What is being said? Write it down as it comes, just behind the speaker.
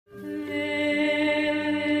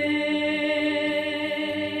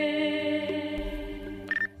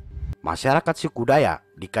Masyarakat suku Dayak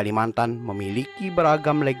di Kalimantan memiliki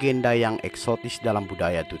beragam legenda yang eksotis dalam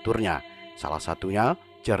budaya tuturnya. Salah satunya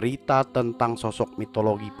cerita tentang sosok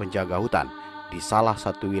mitologi penjaga hutan di salah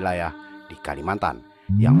satu wilayah di Kalimantan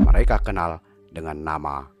yang mereka kenal dengan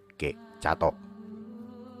nama Kek Catok.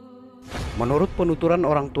 Menurut penuturan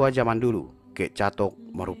orang tua zaman dulu, Kek Catok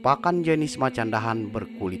merupakan jenis macan dahan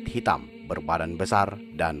berkulit hitam, berbadan besar,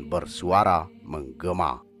 dan bersuara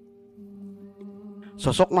menggema.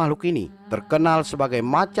 Sosok makhluk ini terkenal sebagai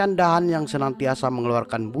macan dahan yang senantiasa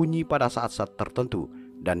mengeluarkan bunyi pada saat-saat tertentu,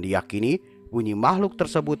 dan diyakini bunyi makhluk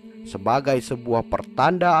tersebut sebagai sebuah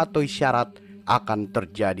pertanda atau isyarat akan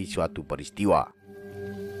terjadi suatu peristiwa.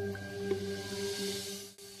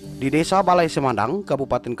 Di Desa Balai Semandang,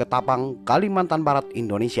 Kabupaten Ketapang, Kalimantan Barat,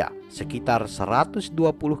 Indonesia, sekitar 120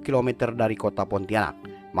 km dari kota Pontianak,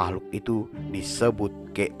 makhluk itu disebut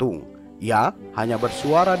Kek Tung. Ia hanya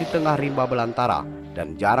bersuara di tengah rimba belantara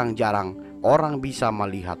dan jarang-jarang orang bisa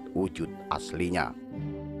melihat wujud aslinya.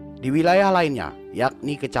 Di wilayah lainnya,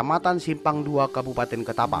 yakni Kecamatan Simpang 2 Kabupaten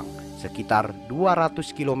Ketapang, sekitar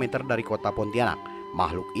 200 km dari kota Pontianak,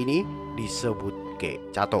 makhluk ini disebut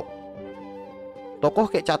Kek Catok. Tokoh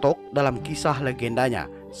Kek Catok dalam kisah legendanya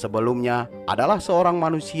sebelumnya adalah seorang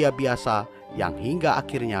manusia biasa yang hingga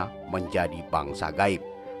akhirnya menjadi bangsa gaib.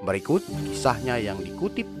 Berikut kisahnya yang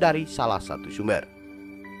dikutip dari salah satu sumber.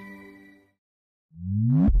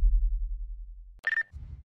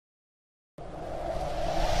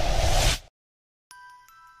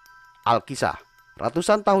 Alkisah.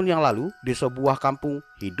 Ratusan tahun yang lalu di sebuah kampung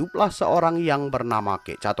hiduplah seorang yang bernama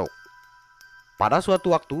Kek Catok. Pada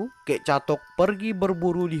suatu waktu, Kek Catok pergi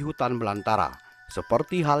berburu di hutan belantara.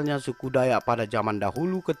 Seperti halnya suku Dayak pada zaman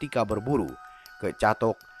dahulu ketika berburu, Kek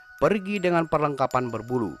Catok pergi dengan perlengkapan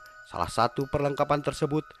berburu. Salah satu perlengkapan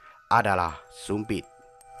tersebut adalah sumpit.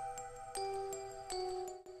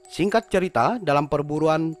 Singkat cerita, dalam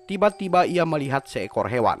perburuan tiba-tiba ia melihat seekor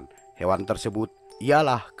hewan. Hewan tersebut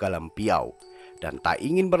ialah kelempiau. Dan tak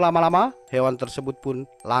ingin berlama-lama, hewan tersebut pun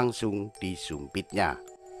langsung disumpitnya.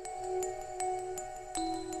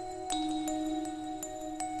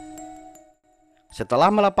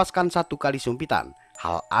 Setelah melepaskan satu kali sumpitan,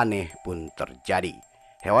 hal aneh pun terjadi.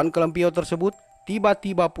 Hewan kelempiau tersebut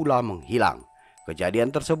tiba-tiba pula menghilang.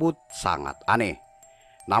 Kejadian tersebut sangat aneh.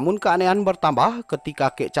 Namun keanehan bertambah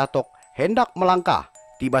ketika Kek Catok hendak melangkah.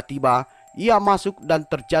 Tiba-tiba ia masuk dan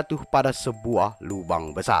terjatuh pada sebuah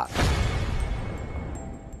lubang besar.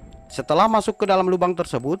 Setelah masuk ke dalam lubang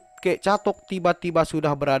tersebut, Kek Catok tiba-tiba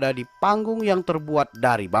sudah berada di panggung yang terbuat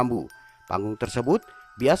dari bambu. Panggung tersebut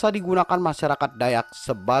biasa digunakan masyarakat Dayak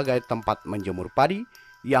sebagai tempat menjemur padi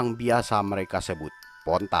yang biasa mereka sebut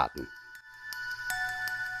pontan.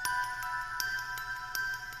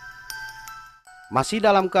 Masih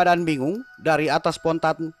dalam keadaan bingung, dari atas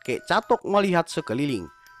pontan Kek Catok melihat sekeliling.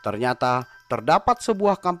 Ternyata terdapat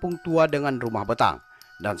sebuah kampung tua dengan rumah betang.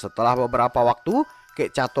 Dan setelah beberapa waktu,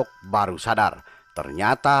 Kek Catok baru sadar.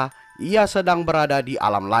 Ternyata ia sedang berada di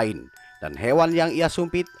alam lain. Dan hewan yang ia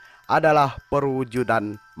sumpit adalah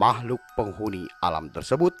perwujudan makhluk penghuni alam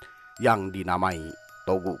tersebut yang dinamai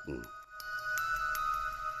Togung.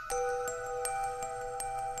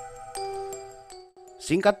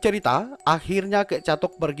 Singkat cerita, akhirnya Kek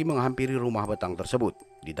Catok pergi menghampiri rumah betang tersebut.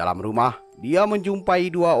 Di dalam rumah, dia menjumpai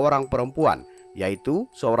dua orang perempuan, yaitu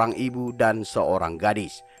seorang ibu dan seorang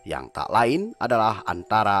gadis, yang tak lain adalah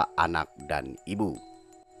antara anak dan ibu.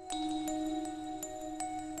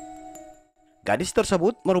 Gadis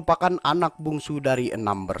tersebut merupakan anak bungsu dari 6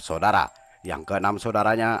 bersaudara. Yang ke-6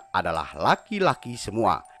 saudaranya adalah laki-laki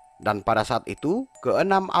semua. Dan pada saat itu,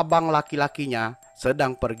 ke-6 abang laki-lakinya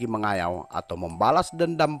sedang pergi mengayau atau membalas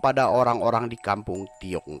dendam pada orang-orang di kampung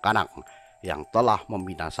Tiok Kanak yang telah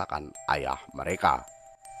membinasakan ayah mereka.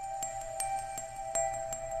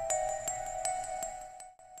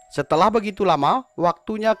 Setelah begitu lama,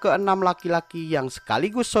 waktunya ke-6 laki-laki yang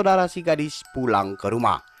sekaligus saudara si gadis pulang ke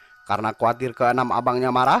rumah. Karena khawatir ke-6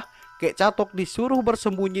 abangnya marah, Kek Catok disuruh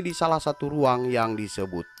bersembunyi di salah satu ruang yang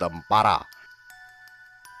disebut tempara.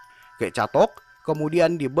 Kek Catok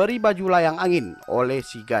kemudian diberi baju layang angin oleh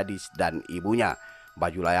si gadis dan ibunya.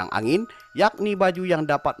 Baju layang angin yakni baju yang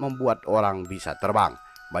dapat membuat orang bisa terbang.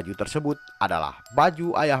 Baju tersebut adalah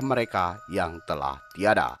baju ayah mereka yang telah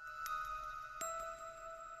tiada.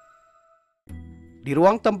 Di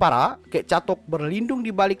ruang tempara, Kek Catok berlindung di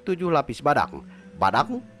balik 7 lapis badak. Badak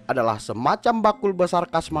adalah semacam bakul besar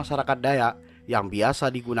khas masyarakat Dayak yang biasa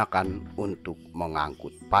digunakan untuk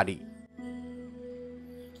mengangkut padi.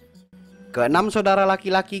 Ke-6 saudara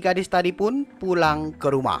laki-laki gadis tadi pun pulang ke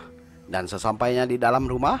rumah. Dan sesampainya di dalam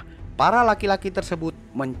rumah, para laki-laki tersebut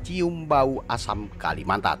mencium bau asam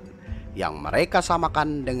Kalimantan. yang mereka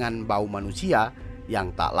samakan dengan bau manusia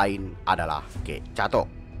yang tak lain adalah Kek Catok.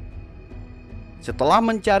 Setelah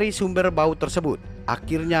mencari sumber bau tersebut,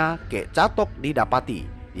 akhirnya Kek Catok didapati,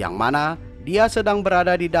 yang mana dia sedang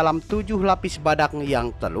berada di dalam 7 lapis badak yang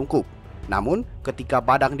terlungkup. Namun ketika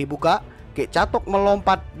badak dibuka, Kek Catok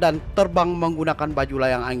melompat dan terbang menggunakan baju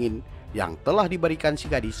layang angin yang telah diberikan si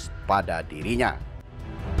gadis pada dirinya.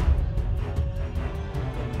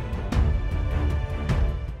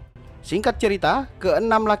 Singkat cerita,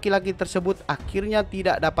 keenam laki-laki tersebut akhirnya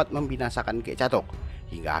tidak dapat membinasakan Kek Catok.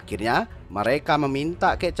 Hingga akhirnya mereka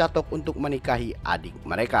meminta Kek Catok untuk menikahi adik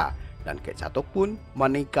mereka. Dan Kek Catok pun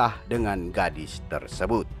menikah dengan gadis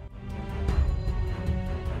tersebut.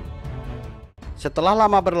 Setelah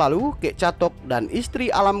lama berlalu, Kek Catok dan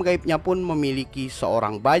istri alam gaibnya pun memiliki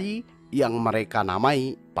seorang bayi yang mereka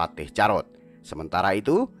namai Pateh Carot. Sementara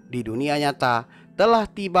itu, di dunia nyata telah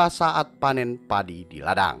tiba saat panen padi di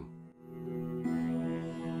ladang.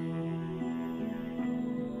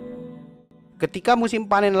 Ketika musim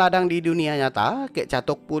panen ladang di dunia nyata, Kek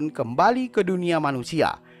Catok pun kembali ke dunia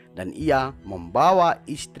manusia dan ia membawa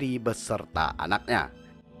istri beserta anaknya.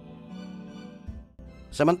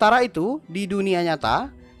 Sementara itu, di dunia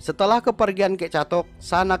nyata, setelah kepergian Kek Catok,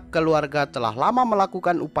 sanak keluarga telah lama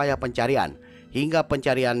melakukan upaya pencarian, hingga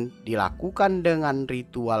pencarian dilakukan dengan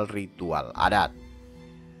ritual-ritual adat.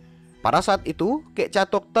 Pada saat itu, Kek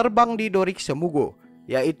Catok terbang di Dorik Semugo,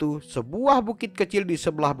 yaitu sebuah bukit kecil di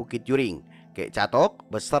sebelah Bukit Juring. Kek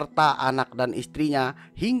Catok beserta anak dan istrinya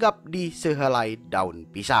hinggap di sehelai daun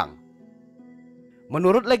pisang.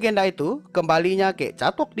 Menurut legenda itu, kembalinya Kek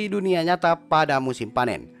Catok di dunia nyata pada musim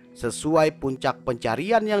panen, sesuai puncak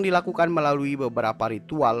pencarian yang dilakukan melalui beberapa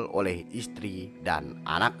ritual oleh istri dan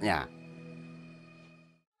anaknya.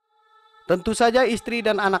 Tentu saja istri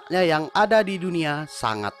dan anaknya yang ada di dunia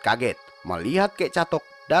sangat kaget melihat Kek Catok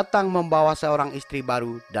datang membawa seorang istri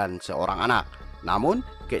baru dan seorang anak. Namun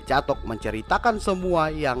Kek Catok menceritakan semua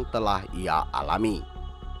yang telah ia alami.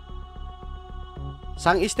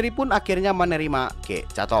 Sang istri pun akhirnya menerima Kek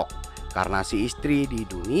Catok, karena si istri di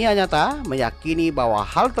dunia nyata meyakini bahwa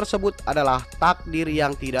hal tersebut adalah takdir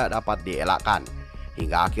yang tidak dapat dielakkan.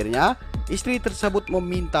 Hingga akhirnya istri tersebut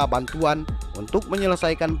meminta bantuan untuk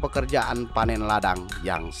menyelesaikan pekerjaan panen ladang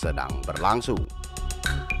yang sedang berlangsung.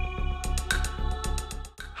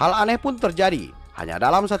 Hal aneh pun terjadi. Hanya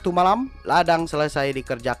dalam satu malam, ladang selesai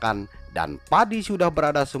dikerjakan dan padi sudah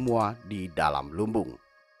berada semua di dalam lumbung.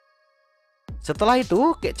 Setelah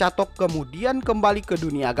itu, Kek Catok kemudian kembali ke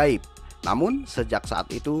dunia gaib. Namun, sejak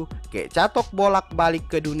saat itu, Kek Catok bolak-balik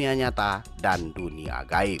ke dunia nyata dan dunia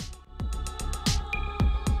gaib.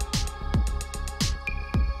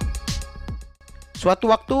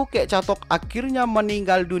 Suatu waktu, Kek Catok akhirnya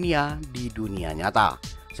meninggal dunia di dunia nyata.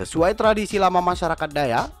 Sesuai tradisi lama masyarakat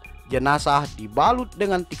Dayak, jenazah dibalut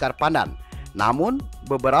dengan tikar pandan. Namun,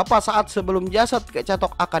 beberapa saat sebelum jasad Kek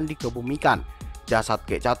Catok akan dikebumikan, jasad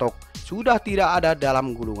Kek Catok sudah tidak ada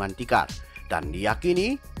dalam gulungan tikar. Dan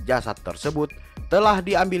diyakini jasad tersebut telah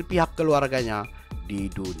diambil pihak keluarganya di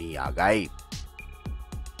dunia gaib.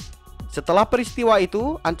 Setelah peristiwa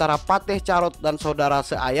itu, antara Pateh Carot dan saudara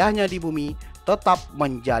seayahnya di bumi tetap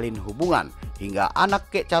menjalin hubungan, hingga anak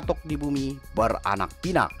Kek Catok di bumi beranak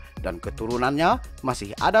pinak. Dan keturunannya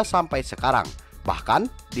masih ada sampai sekarang. Bahkan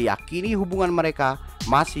diyakini hubungan mereka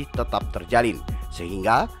masih tetap terjalin,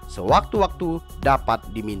 sehingga sewaktu-waktu dapat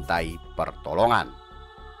dimintai pertolongan.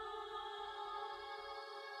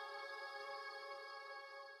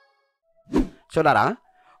 Saudara,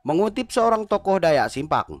 mengutip seorang tokoh Dayak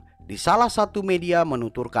Simpak di salah satu media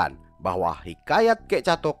menuturkan bahwa hikayat Kek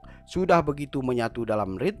Catok sudah begitu menyatu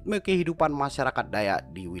dalam ritme kehidupan masyarakat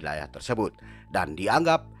Dayak di wilayah tersebut dan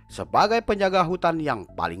dianggap sebagai penjaga hutan yang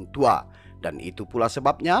paling tua. Dan itu pula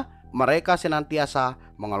sebabnya mereka senantiasa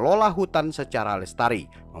mengelola hutan secara lestari,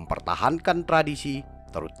 mempertahankan tradisi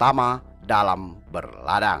terutama dalam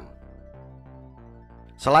berladang.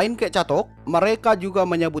 Selain Kek Catok, mereka juga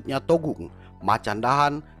menyebutnya Togung, macan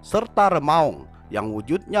dahan, serta remaung yang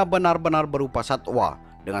wujudnya benar-benar berupa satwa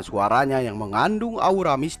dengan suaranya yang mengandung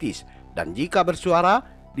aura mistis, dan jika bersuara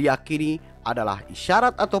diyakini adalah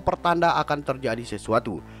isyarat atau pertanda akan terjadi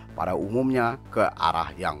sesuatu, pada umumnya ke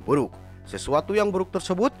arah yang buruk. Sesuatu yang buruk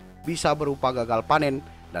tersebut bisa berupa gagal panen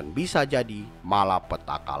dan bisa jadi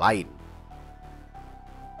malapetaka lain.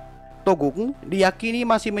 Togung diyakini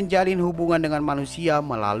masih menjalin hubungan dengan manusia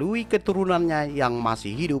melalui keturunannya yang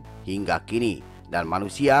masih hidup hingga kini, dan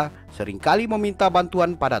manusia seringkali meminta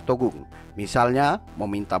bantuan pada Togung, misalnya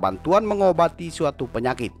meminta bantuan mengobati suatu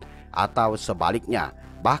penyakit atau sebaliknya,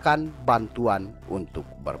 bahkan bantuan untuk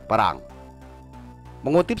berperang.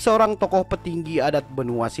 Mengutip seorang tokoh petinggi adat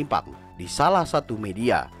benua Simpang di salah satu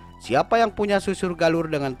media, siapa yang punya susur galur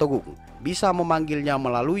dengan Togung bisa memanggilnya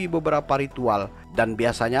melalui beberapa ritual, dan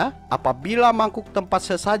biasanya apabila mangkuk tempat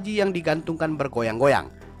sesaji yang digantungkan bergoyang-goyang,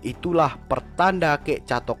 itulah pertanda Kek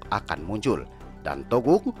Catok akan muncul. Dan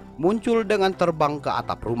Togung muncul dengan terbang ke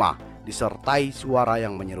atap rumah, disertai suara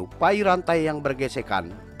yang menyerupai rantai yang bergesekan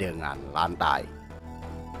dengan lantai.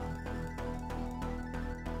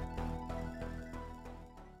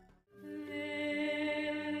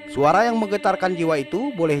 Suara yang menggetarkan jiwa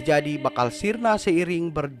itu boleh jadi bakal sirna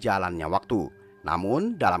seiring berjalannya waktu.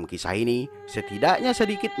 Namun dalam kisah ini setidaknya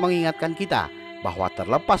sedikit mengingatkan kita bahwa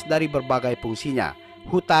terlepas dari berbagai fungsinya,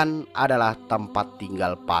 hutan adalah tempat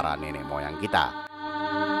tinggal para nenek moyang kita.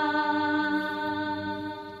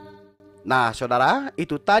 Nah saudara,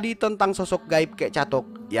 itu tadi tentang sosok gaib Kek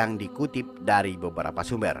Catok yang dikutip dari beberapa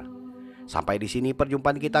sumber. Sampai di sini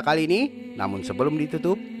perjumpaan kita kali ini. Namun sebelum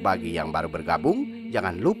ditutup, bagi yang baru bergabung,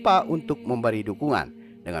 jangan lupa untuk memberi dukungan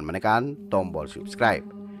dengan menekan tombol subscribe.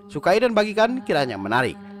 Sukai dan bagikan kiranya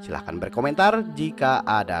menarik. Silahkan berkomentar jika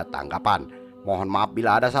ada tanggapan. Mohon maaf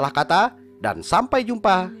bila ada salah kata, dan sampai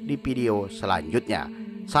jumpa di video selanjutnya.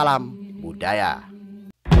 Salam budaya.